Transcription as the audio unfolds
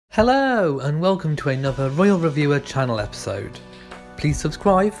Hello and welcome to another Royal Reviewer channel episode. Please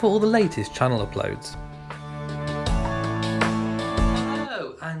subscribe for all the latest channel uploads.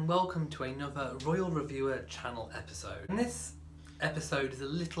 Hello and welcome to another Royal Reviewer channel episode. And this episode is a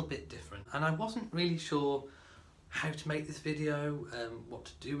little bit different and I wasn't really sure how to make this video, what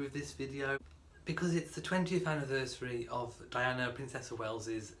to do with this video, because it's the 20th anniversary of Diana, Princess of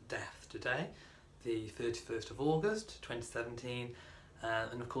Wales's death today, the 31st of August 2017.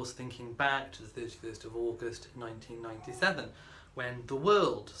 And of course thinking back to the 31st of August 1997 when the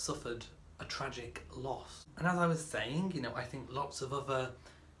world suffered a tragic loss. And as I was saying, I think lots of other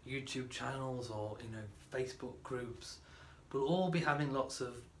YouTube channels or Facebook groups will all be having lots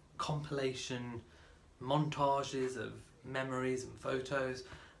of compilation montages of memories and photos,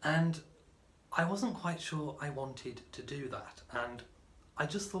 and I wasn't quite sure I wanted to do that, and I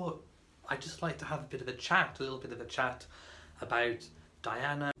just thought I'd just like to have a bit of a chat, a little bit of a chat about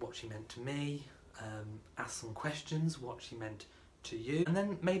Diana, what she meant to me, ask some questions, what she meant to you, and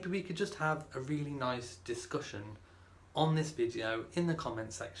then maybe we could just have a really nice discussion on this video in the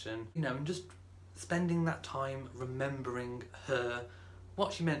comment section, and just spending that time remembering her,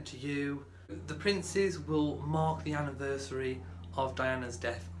 what she meant to you. The princes will mark the anniversary of Diana's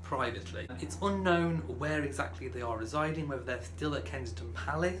death privately. It's unknown where exactly they are residing, whether they're still at Kensington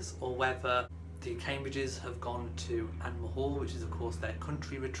Palace or whether the Cambridges have gone to Animal Hall, which is of course their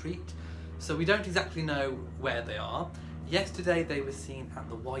country retreat. So we don't exactly know where they are. Yesterday they were seen at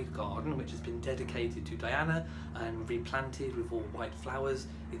the White Garden, which has been dedicated to Diana and replanted with all white flowers.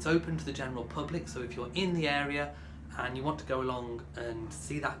 It's open to the general public, so if you're in the area and you want to go along and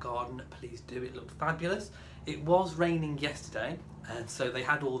see that garden, please do. It looked fabulous. It was raining yesterday, and so they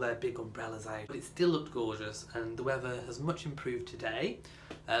had all their big umbrellas out, but it still looked gorgeous, and the weather has much improved today.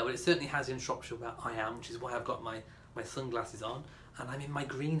 Well, it certainly has in Shropshire where I am, which is why I've got my sunglasses on, and I'm in my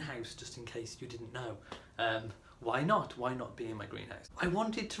greenhouse, just in case you didn't know. Why not? Why not be in my greenhouse? I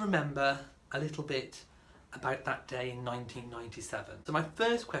wanted to remember a little bit about that day in 1997. So my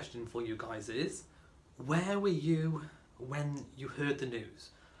first question for you guys is, where were you when you heard the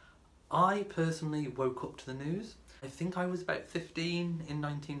news? I personally woke up to the news. I think I was about 15 in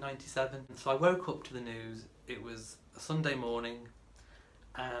 1997. So I woke up to the news. It was a Sunday morning,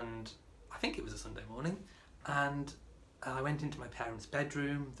 and I think it was a Sunday morning, and I went into my parents'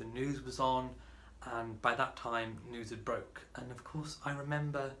 bedroom, the news was on, and by that time news had broke. And of course I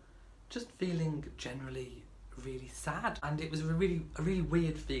remember just feeling generally really sad, and it was a really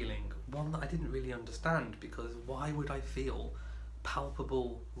weird feeling, one that I didn't really understand, because why would I feel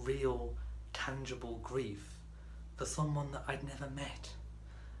palpable, real, tangible grief for someone that I'd never met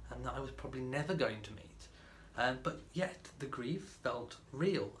and that I was probably never going to meet? But yet the grief felt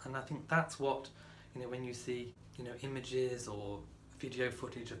real, and I think that's what, when you see images or video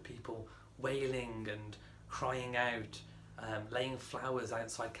footage of people wailing and crying out, laying flowers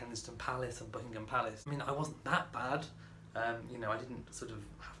outside Kensington Palace and Buckingham Palace. I mean, I wasn't that bad, I didn't sort of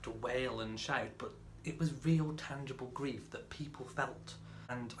have to wail and shout, but it was real tangible grief that people felt,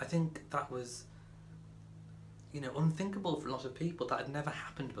 and I think that was unthinkable for a lot of people. That had never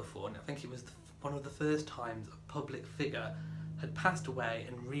happened before, and I think it was one of the first times a public figure had passed away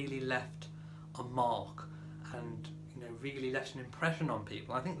and really left a mark and really left an impression on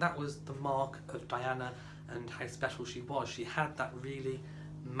people. I think that was the mark of Diana and how special she was. She had that really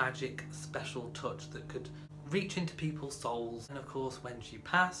magic, special touch that could reach into people's souls, and of course when she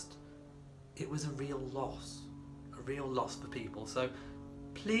passed, it was a real loss for people. So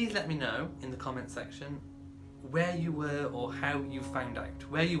please let me know in the comment section where you were or how you found out,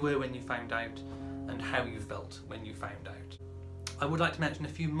 where you were when you found out and how you felt when you found out. I would like to mention a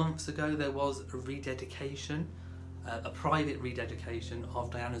few months ago there was a rededication, a private rededication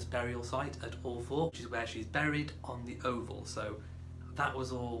of Diana's burial site at Althorpe, which is where she's buried on the Oval. So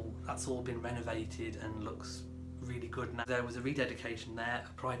that's all been renovated and looks really good now. There was a rededication there,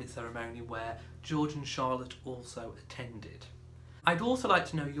 a private ceremony where George and Charlotte also attended. I'd also like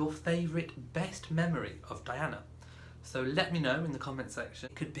to know your favourite best memory of Diana. So let me know in the comment section.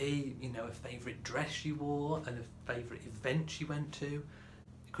 It could be, a favourite dress she wore and a favourite event she went to.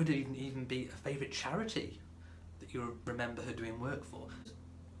 It could even be a favourite charity that you remember her doing work for.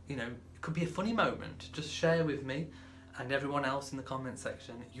 It could be a funny moment. Just share with me and everyone else in the comment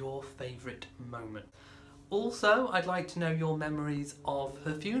section your favourite moment. Also, I'd like to know your memories of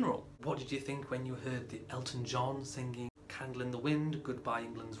her funeral. What did you think when you heard the Elton John singing Candle in the Wind, Goodbye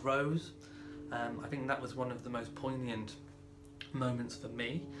England's Rose? I think that was one of the most poignant moments for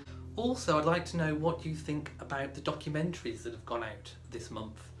me. Also, I'd like to know what you think about the documentaries that have gone out this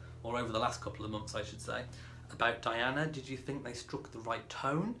month, or over the last couple of months I should say, about Diana? Did you think they struck the right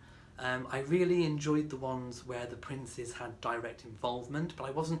tone? I really enjoyed the ones where the princes had direct involvement, but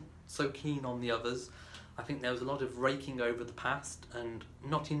I wasn't so keen on the others. I think there was a lot of raking over the past and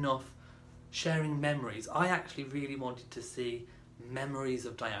not enough sharing memories. I actually really wanted to see memories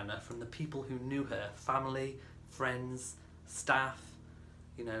of Diana from the people who knew her, family, friends, staff,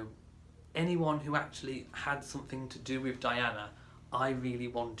 you know, anyone who actually had something to do with Diana. I really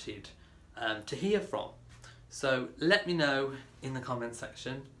wanted to hear from. So let me know in the comments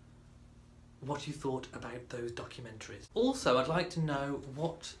section what you thought about those documentaries. Also, I'd like to know,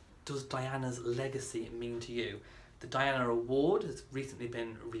 what does Diana's legacy mean to you? The Diana Award has recently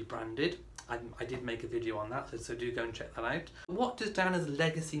been rebranded. I did make a video on that, so do go and check that out. What does Diana's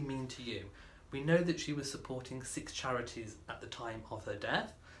legacy mean to you? We know that she was supporting 6 charities at the time of her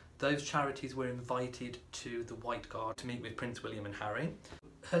death. Those charities were invited to the White Guard to meet with Prince William and Harry.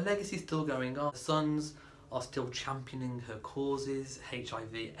 Her legacy is still going on. Her sons are still championing her causes,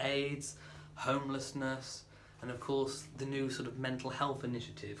 HIV/AIDS, homelessness, and of course the new sort of mental health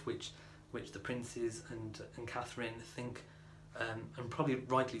initiative which the princes and Catherine think, and probably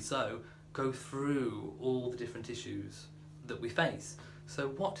rightly so, go through all the different issues that we face. So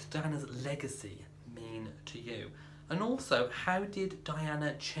what does Diana's legacy mean to you? And also, how did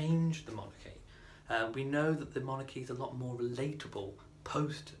Diana change the monarchy? We know that the monarchy is a lot more relatable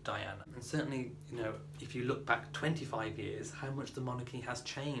post-Diana. And certainly, you know, if you look back 25 years, how much the monarchy has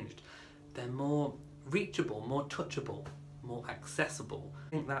changed. They're more reachable, more touchable, more accessible. I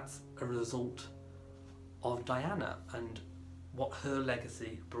think that's a result of Diana and what her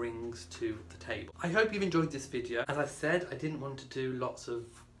legacy brings to the table. I hope you've enjoyed this video. As I said, I didn't want to do lots of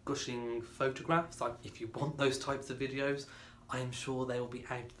gushing photographs. Like, if you want those types of videos, I'm sure they will be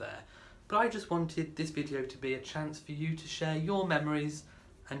out there. But I just wanted this video to be a chance for you to share your memories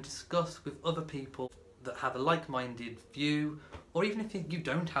and discuss with other people that have a like-minded view, or even if you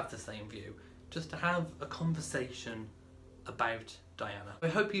don't have the same view, just to have a conversation about Diana. I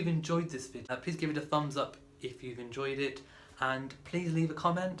hope you've enjoyed this video. Please give it a thumbs up if you've enjoyed it, and please leave a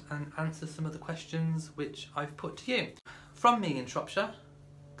comment and answer some of the questions which I've put to you. From me in Shropshire,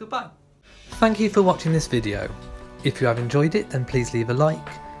 goodbye. Thank you for watching this video. If you have enjoyed it, then please leave a like,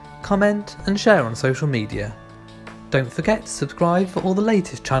 comment and share on social media. Don't forget to subscribe for all the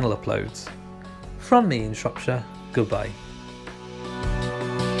latest channel uploads. From me in Shropshire, goodbye.